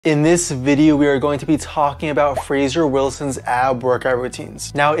In this video, we are going to be talking about Fraser Wilson's ab workout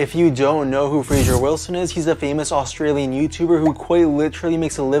routines. Now, if you don't know who Fraser Wilson is, he's a famous Australian YouTuber who quite literally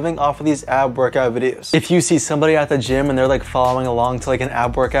makes a living off of these ab workout videos. If you see somebody at the gym and they're like following along to like an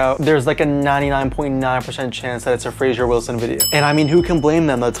ab workout, there's like a 99.9% chance that it's a Fraser Wilson video. And I mean, who can blame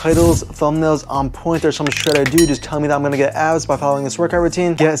them? The titles, thumbnails on point. There's some shredded dude just telling me that I'm gonna get abs by following this workout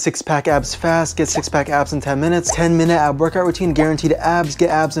routine. Get six-pack abs fast, get six-pack abs in 10 minutes, 10-minute ab workout routine, guaranteed abs, get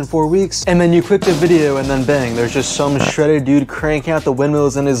abs in 4 weeks, and then you click the video and then bang, there's just some shredded dude cranking out the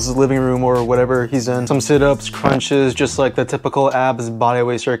windmills in his living room or whatever he's in. Some sit-ups, crunches, just like the typical abs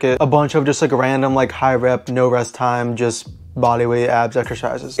bodyweight circuit. A bunch of just like random like high rep, no rest time, just bodyweight abs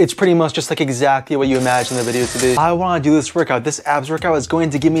exercises. It's pretty much just like exactly what you imagine the video to be. I want to do this workout. This abs workout is going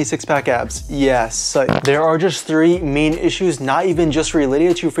to give me six-pack abs. Yes. There are just 3 main issues, not even just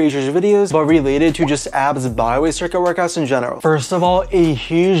related to Fraser's videos, but related to just abs bodyweight circuit workouts in general. First of all, a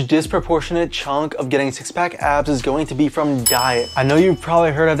huge disproportionate chunk of getting six-pack abs is going to be from diet. I know you've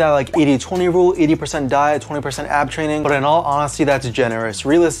probably heard of that like 80-20 rule, 80% diet, 20% ab training, but in all honesty, that's generous.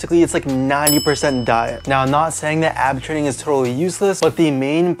 Realistically, it's like 90% diet. Now, I'm not saying that ab training is totally useless, but the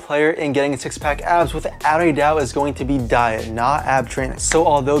main player in getting six-pack abs without a doubt is going to be diet, not ab training. So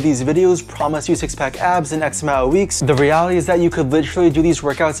although these videos promise you six-pack abs in X amount of weeks, the reality is that you could literally do these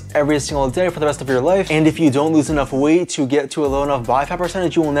workouts every single day for the rest of your life, and if you don't lose enough weight to get to a low enough body fat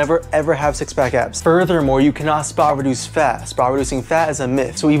percentage, you will never ever have six-pack abs. Furthermore, you cannot spot reduce fat. Spot reducing fat is a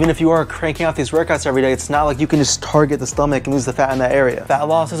myth. So even if you are cranking out these workouts every day, it's not like you can just target the stomach and lose the fat in that area. Fat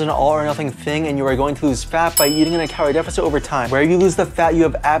loss is an all or nothing thing, and you are going to lose fat by eating in a calorie deficit over time. Where you lose the fat, you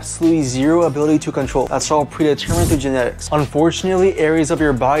have absolutely zero ability to control. That's all predetermined through genetics. Unfortunately, areas of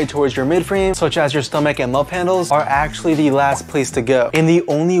your body towards your midframe, such as your stomach and love handles, are actually the last place to go. And the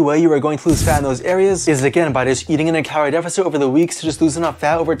only way you are going to lose fat in those areas is again by just eating in a calorie deficit over the weeks to just lose enough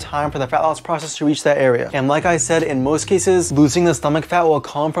fat over time for the fat loss process to reach that area. And like I said, in most cases, losing the stomach fat will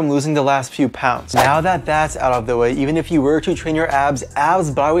come from losing the last few pounds. Now that that's out of the way, even if you were to train your abs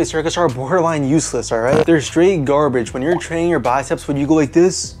bodyweight circuits are borderline useless, alright? They're straight garbage. When you're training your biceps, would you go like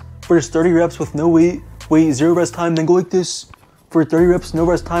this for just 30 reps with no weight, 0 rest time, then go like this for 30 reps, no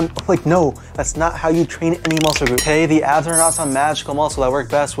rest time? Like, no, that's not how you train any muscle group. Okay, the abs are not some magical muscle that work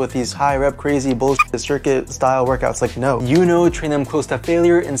best with these high rep, crazy bullshit circuit style workouts. Like, no. You know, train them close to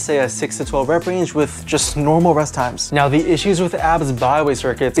failure in say a 6 to 12 rep range with just normal rest times. Now, the issues with abs bodyweight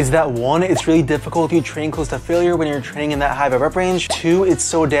circuits is that 1, it's really difficult to train close to failure when you're training in that high rep range. 2, it's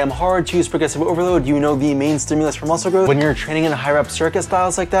so damn hard to use progressive overload, you know, the main stimulus for muscle growth, when you're training in high rep circuit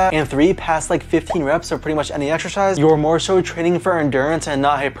styles like that. And 3, past like 15 reps of pretty much any exercise, you're more so training for endurance and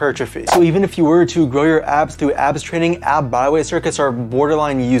not hypertrophy. So even if you were to grow your abs through abs training, ab bodyweight circuits are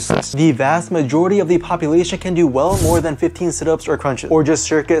borderline useless. The vast majority of the population can do well more than 15 sit-ups or crunches, or just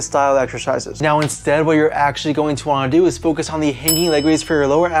circuit style exercises. Now instead, what you're actually going to want to do is focus on the hanging leg raise for your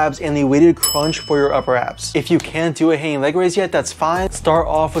lower abs and the weighted crunch for your upper abs. If you can't do a hanging leg raise yet, that's fine. Start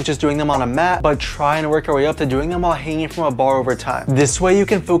off with just doing them on a mat, but try and work your way up to doing them while hanging from a bar over time. This way you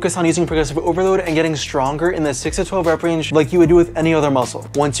can focus on using progressive overload and getting stronger in the 6 to 12 rep range like you would do with any other muscle.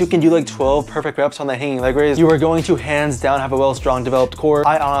 Once you can do like 12 perfect reps on the hanging leg raise, you are going to hands down have a strong developed core.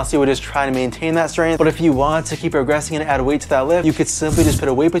 I honestly would just try to maintain that strength, but if you want to keep progressing and add weight to that lift, you could simply just put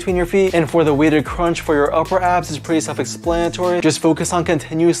a weight between your feet. And for the weighted crunch for your upper abs, is pretty self-explanatory. Just focus on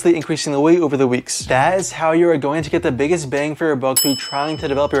continuously increasing the weight over the weeks. That is how you are going to get the biggest bang for your buck through trying to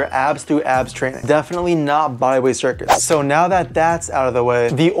develop your abs through abs training. Definitely not bodyweight circuits. So now that that's out of the way,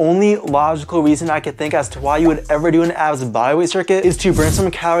 the only logical reason I could think as to why you would ever do an abs bodyweight circuit is to burn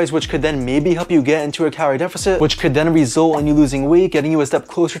some calories, which could then maybe help you get into a calorie deficit, which could then result in you losing weight, getting you a step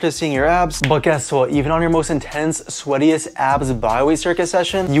closer to seeing your abs. But guess what? Even on your most intense, sweatiest abs bodyweight circuit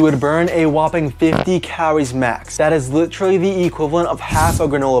session, you would burn a whopping 50 calories max. That is literally the equivalent of half a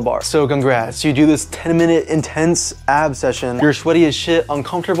granola bar. So congrats, you do this 10-minute intense ab session, you're sweaty as shit,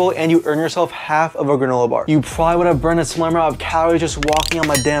 uncomfortable, and you earn yourself half of a granola bar. You probably would have burned a similar amount of calories just walking on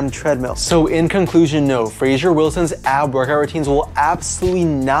my damn treadmill. So in conclusion, no, Fraser Wilson's ab workout routines will absolutely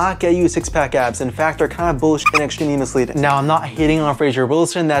not get you six-pack abs. In fact, they're kind of bullshit and extremely misleading. Now, I'm not hating on Fraser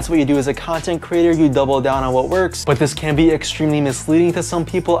Wilson. That's what you do as a content creator. You double down on what works, but this can be extremely misleading to some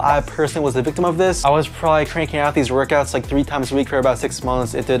people. I personally was a victim of this. I was probably cranking out these workouts like 3 times a week for about 6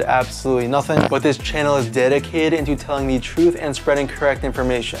 months. It did absolutely nothing, but this channel is dedicated into telling the truth and spreading correct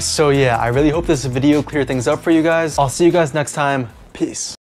information. So yeah, I really hope this video cleared things up for you guys. I'll see you guys next time. Peace.